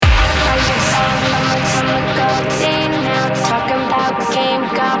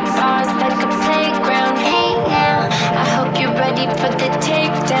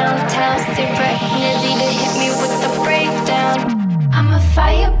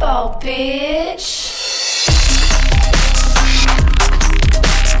ball, bitch.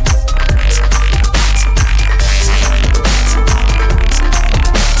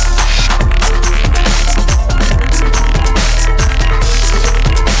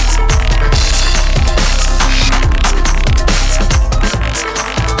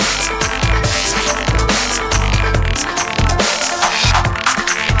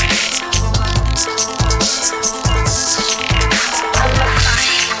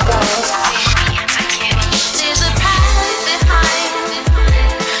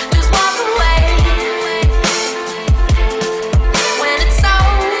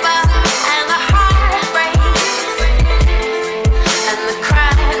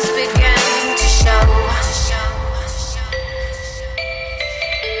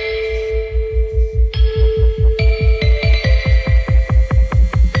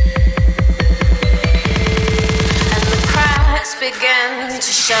 Begin to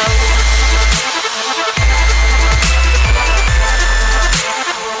show.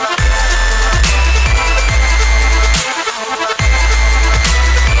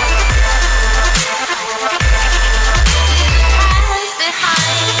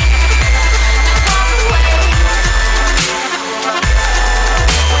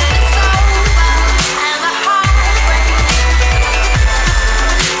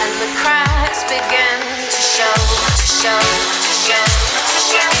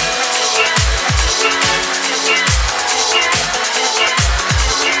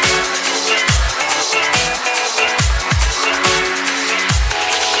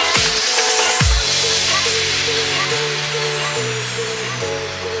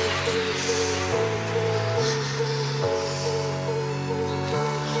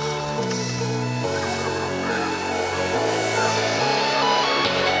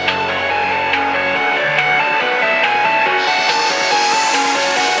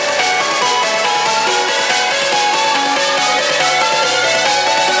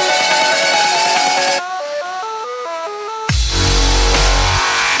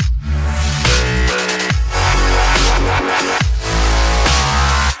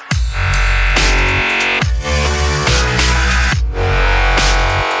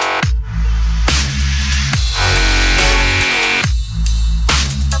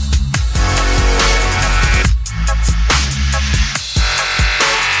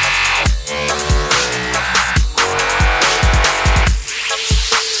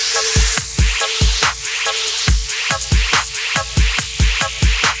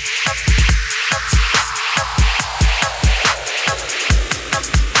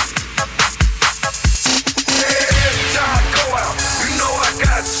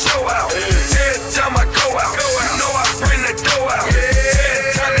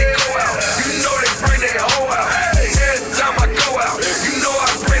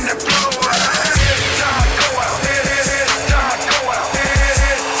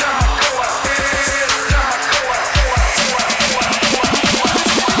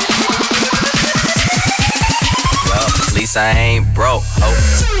 I ain't broke, ho.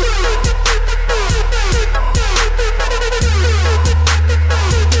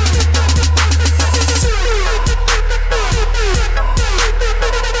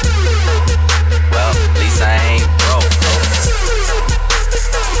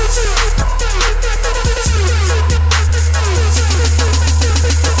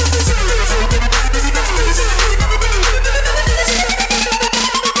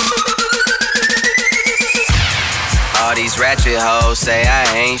 Ratchet hoes say I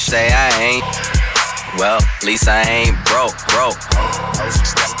ain't. Well, at least I ain't broke.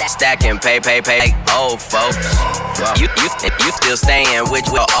 Stacking pay like old folks. You still staying with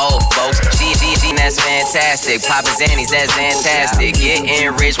your old folks. She, that's fantastic. Poppin' Zannies, that's fantastic.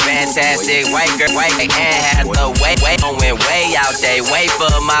 Getting rich, fantastic. White girl, and had the way out there. Wait for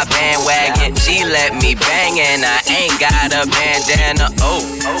my bandwagon. She let me bang and I ain't got a bandana. Oh,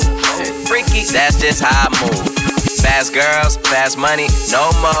 freaky, that's just how I move. Fast girls, fast money,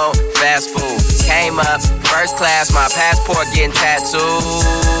 no more fast food. Came up, first class, my passport getting tattooed.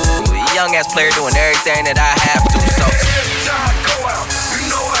 Young ass player doing everything that I have to, so every time I go out, you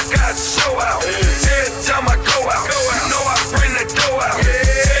know I got to show out. Every time I go out, you know I bring the dough out.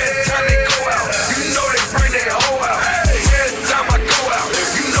 Every time they go out, you know they bring their hoe out. Every time I go out,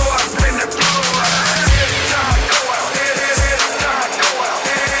 you know I bring the flow out. Every time I go out, every time I go out,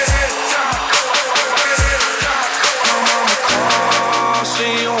 every time I go out.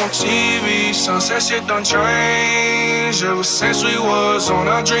 See you on TV, sunset shit done changed. Ever since we was on,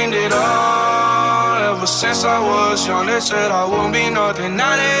 I dreamed it all. Ever since I was young, they said I wouldn't be nothing.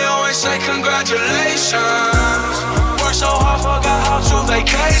 Now they always say congratulations. Worked so hard, forgot how to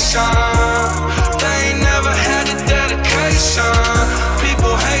vacation.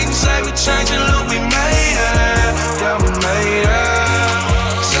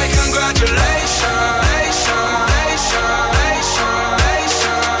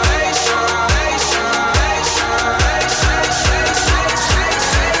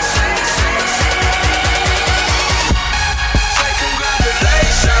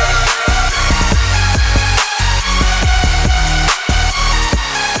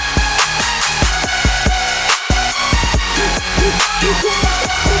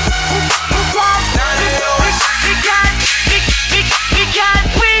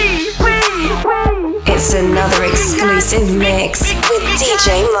 It's another exclusive mix with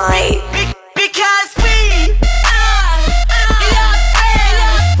DJ Mike. Because we are your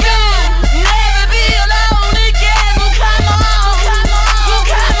friends. You'll never be alone again. Well, come on, come on, well,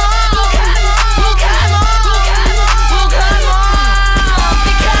 come on, come on, well, come on, well, come on.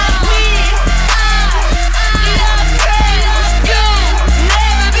 Because we are your friends. You'll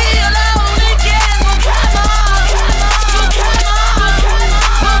never be alone again. Well, come on, well, come on,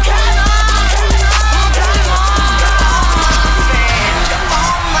 well, come on, well, come on.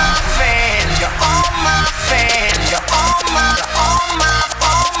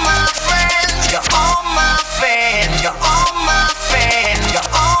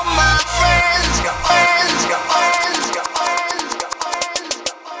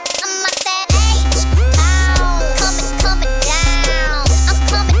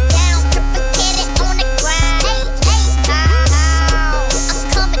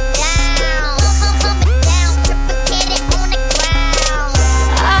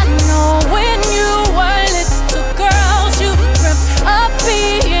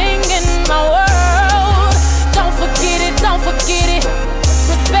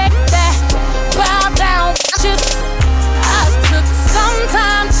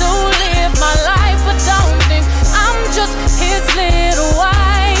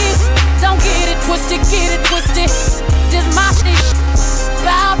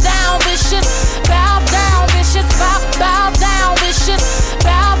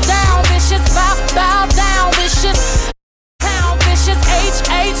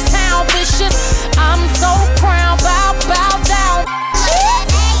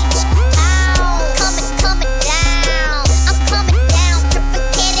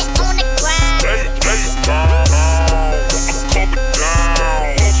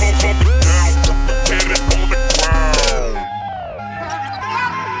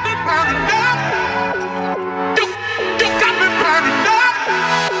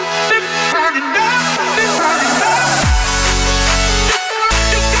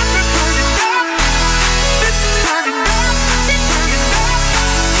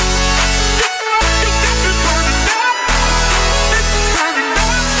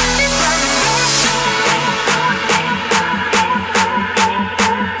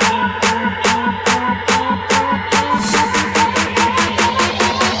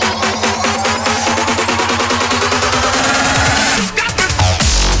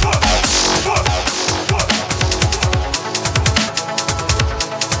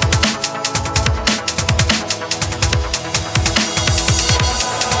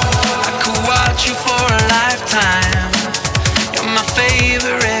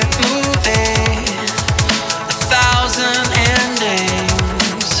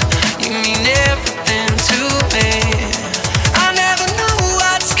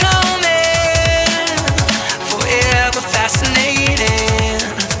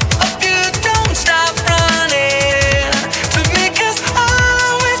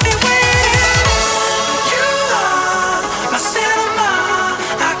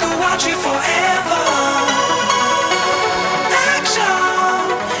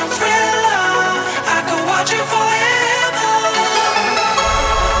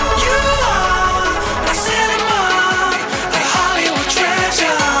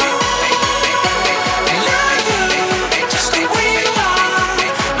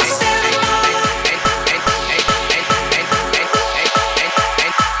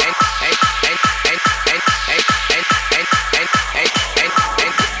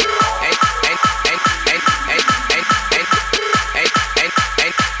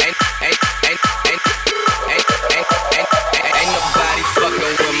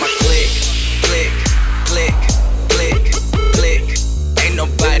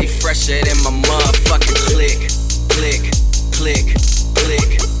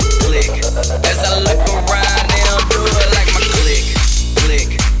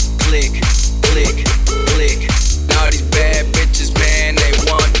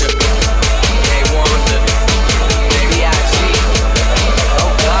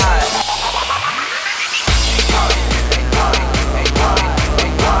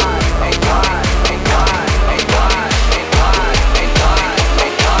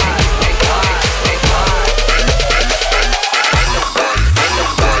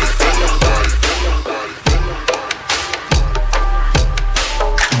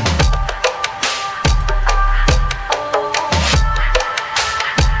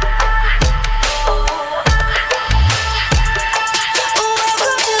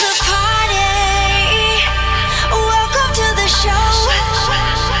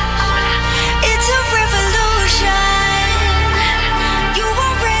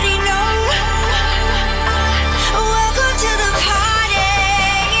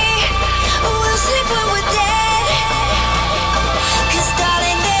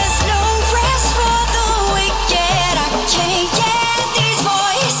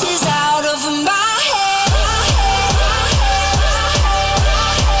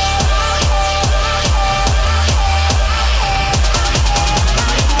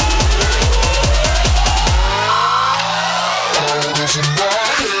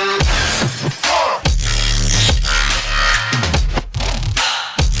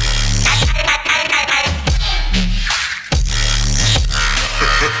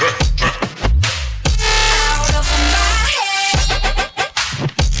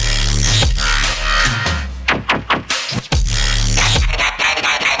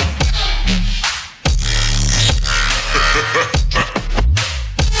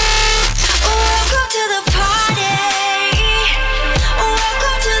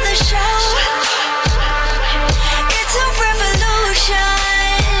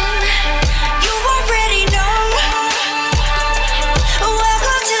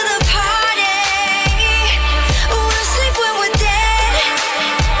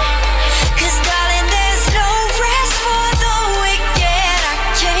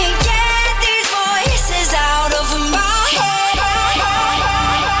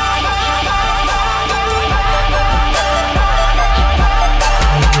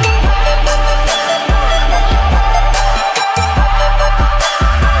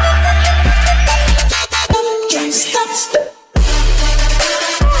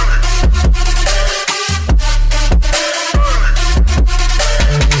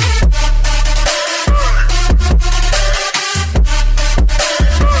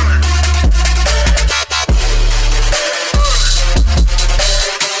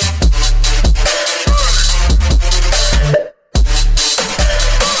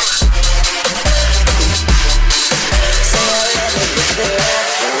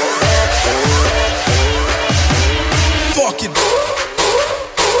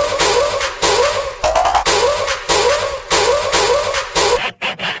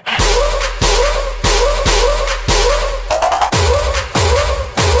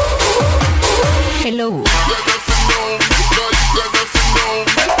 Hello.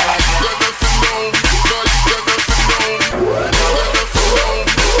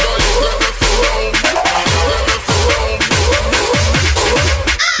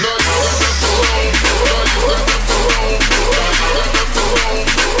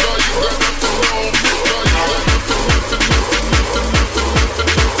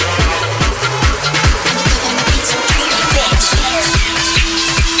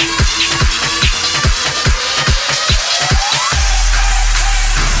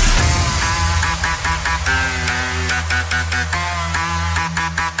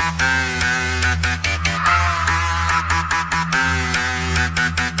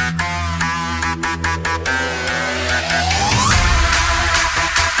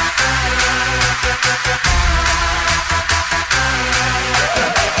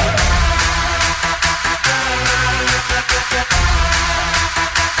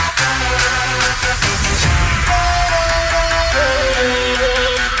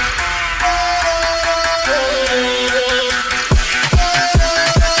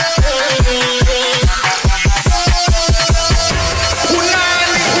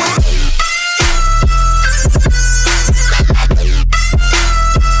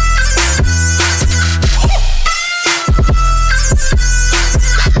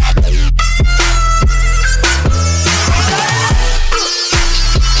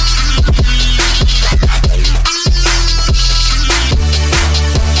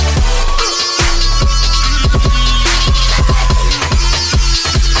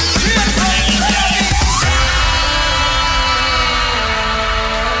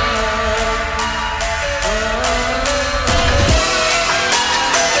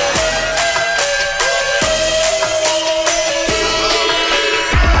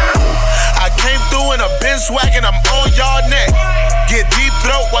 Swaggin', I'm on y'all neck. Get deep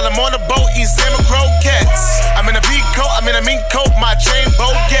throat while I'm on the boat, eat salmon croquettes. I'm in a beat coat, I'm in a mink coat, my chain bow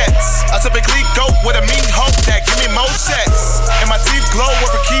gets. I typically go with a mean hope that give me more checks. And my teeth glow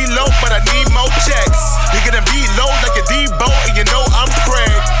worth a kilo, but I need more checks. You get a beat low like a Debo, and you know I'm Craig.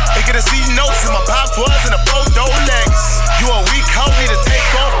 They get a C notes in my pop was in a photo legs. You a weak hoe, need to take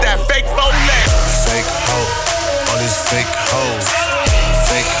off that fake faux leg. Fake hoe, all these fake hoes.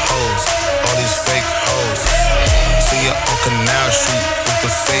 Fake hoes, all these fake hoes. See ya on Canal Street with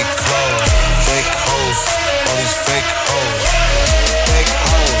the fake clothes. Fake hoes, all these fake hoes. Fake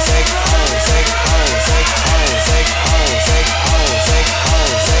hoes, fake hoes, fake hoes, fake hoes, fake hoes, fake hoes, fake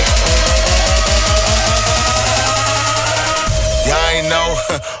hoes, fake hoes. Y'all ain't know,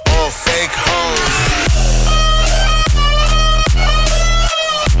 all fake hoes.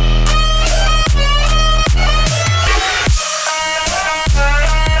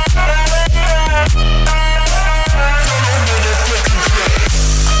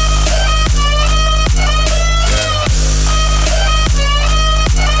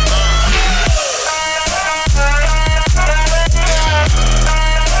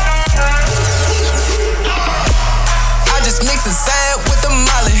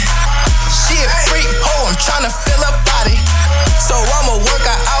 Tryna fill up body, so I'ma work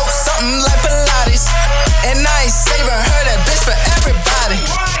her out something like Pilates. And I ain't saving her, that bitch for everybody.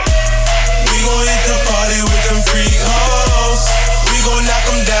 We gon' hit the party with them freak hoes. We gon' knock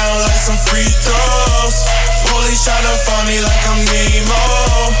them down like some free throws. Police tryna find me like I'm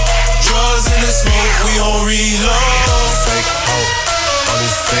Nemo. Drugs in the smoke, we on reload. Fake hoe, all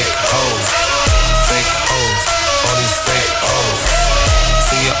these fake hoes. Fake hoes, all these fake hoes.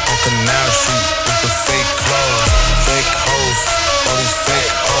 See ya on Canal Street with the fake clothes. Fake hoes, all these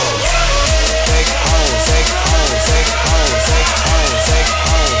fake hoes. Fake hoes, fake hoes, fake hoes, fake hoes, fake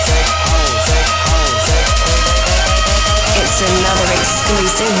hoes, fake hoes, fake hoes, fake hoes. It's another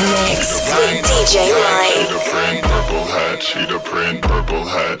exclusive mix with DJ Mike. Purple hat, cheetah print, purple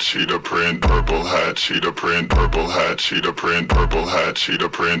hat, cheetah print, purple hat, cheetah print, purple hat, cheetah print, purple hat,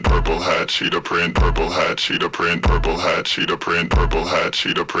 cheetah print, purple hat, cheetah print, purple hat, cheetah print, purple hat, cheetah print, purple hat,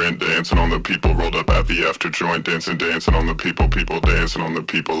 cheetah print, dancing on the people, rolled up at the after joint, dancing on the people, people dancing on the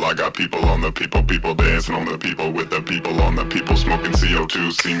people. I got people on the people, people dancing on the people, with the people on the people, smoking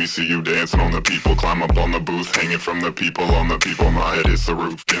CO2. See me, see you dancing on the people, climb up on the booth, hanging from the people on the people. My head is the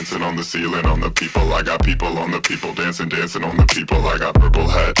roof, dancing on the ceiling on the people. I got people on the people, dancing on the people. I got purple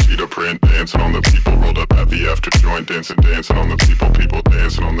hat, cheetah print, dancing on the people, rolled up at the after joint, dancing on the people, people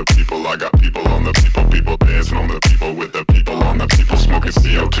dancing on the people. I got people on the people, people dancing on the people, with the people on the people, smoking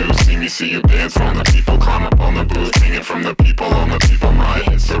CO2. See me, see you dancing on the people, climb up on the booth, hanging from the people on the people. My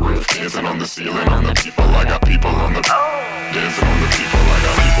head is the roof, dancing on the ceiling on the people. I got people on the dancing on the people. I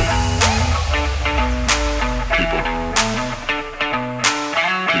got people, people,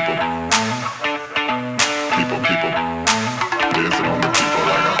 people,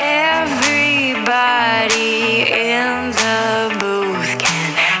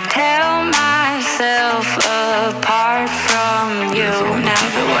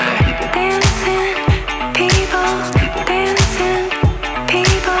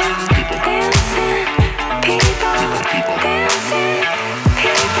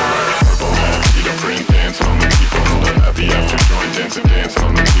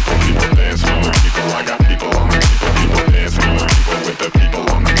 the people, people dancing on the people. I got people on the people, people dancing on the people with the people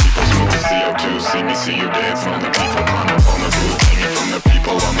on the people. Smoking CO2, see me, see you dancing on the people. Climb up on the roof, hanging from the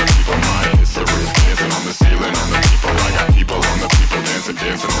people on the people. Mine is the roof, dancing on the ceiling on the people. I got people on the people, dancing,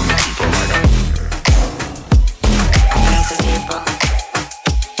 dancing on the people. I got people.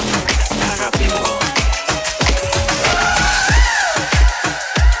 I got people.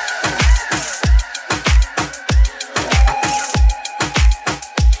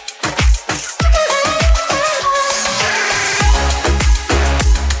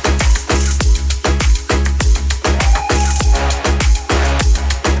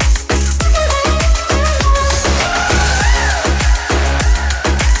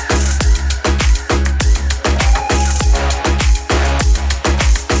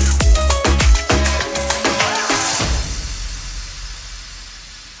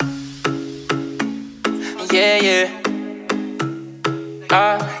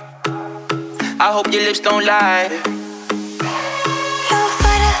 I hope your lips don't lie. You're a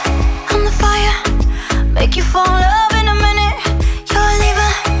fighter, I'm the fire. Make you fall in love in a minute. You're a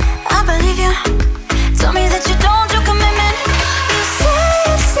leaver, I believe you. Tell me that you don't do commitment. You say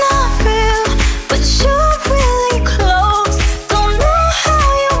it's not real, but you're really close. Don't know how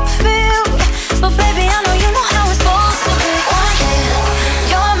you feel, but baby, I know you know how it's supposed to be. One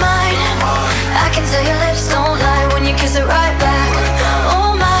hit, you're mine. I can tell your lips don't lie when you kiss it right back.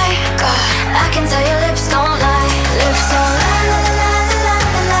 Oh my God, I can tell your lips don't lie. Lips don't lie, la la la la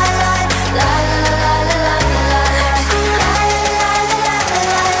la la la la la la la la.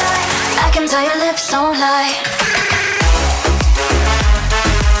 I can tell your lips don't lie.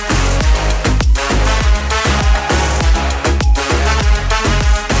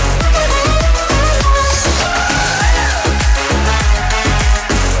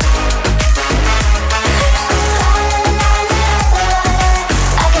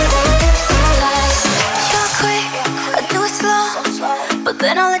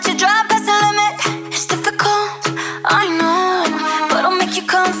 Then I'll let you drive past the limit. It's difficult, I know, but I'll make you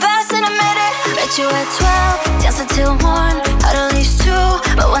come fast in a minute. Bet you at 12, dance until 1, at least 2,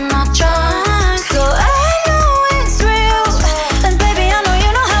 but we're not drunk, so I know it's real. And baby, I know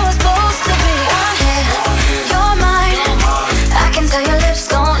you know how it's supposed to be. One hit, you're mine. I can tell your lips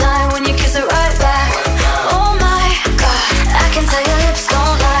don't lie when you kiss it right back. Oh my God, I can tell your lips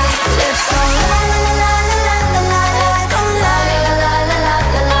don't lie. Lips don't lie, la la la la la la la, don't lie, la la la la.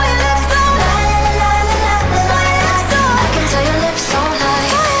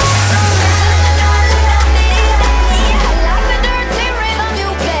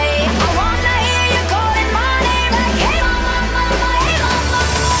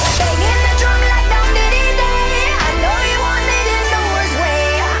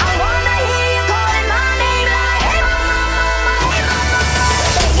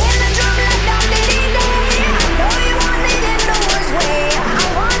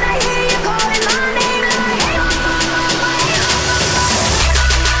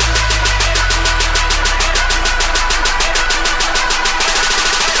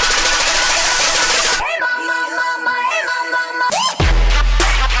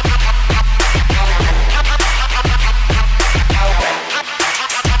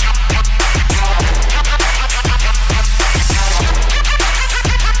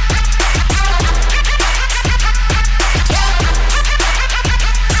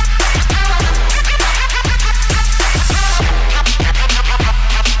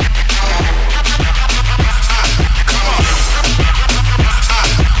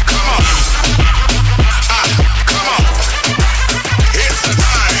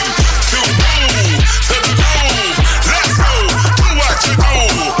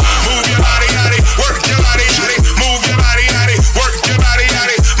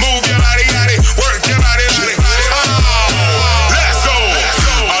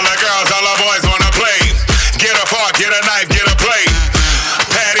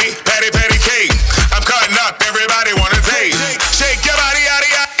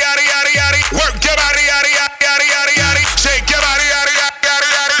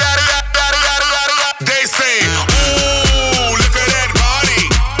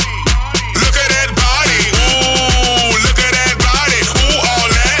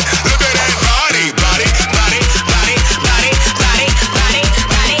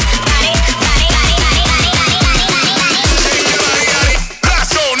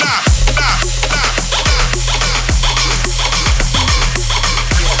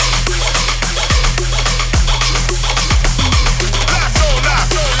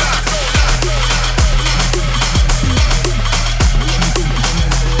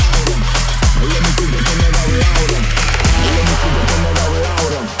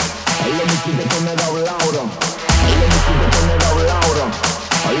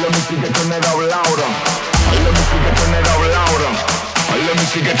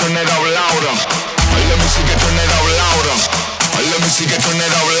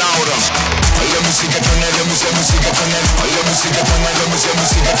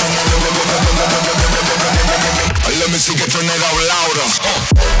 turn it up louder.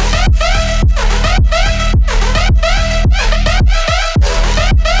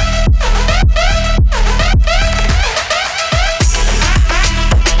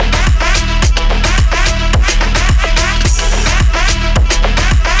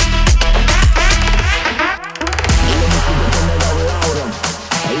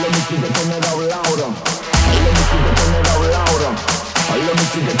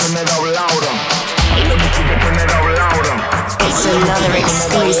 It's another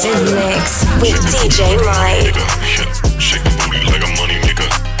exclusive mix with DJ Mike. Shake the booty like a money maker.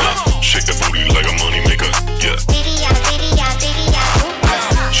 Shake the booty like a money maker. Yeah.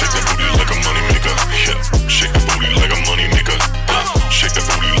 Shake the booty like a money maker. Yeah. Shake the booty like a money maker. Shake the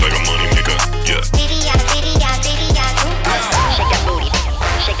booty like a money maker. Yeah. Shake that booty,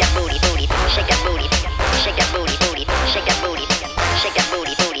 shake that booty, booty, shake that booty, shake that booty, booty, shake that booty, shake that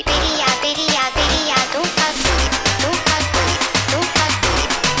booty, booty.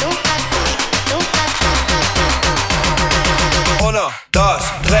 Uno, dos,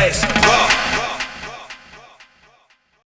 tres, go.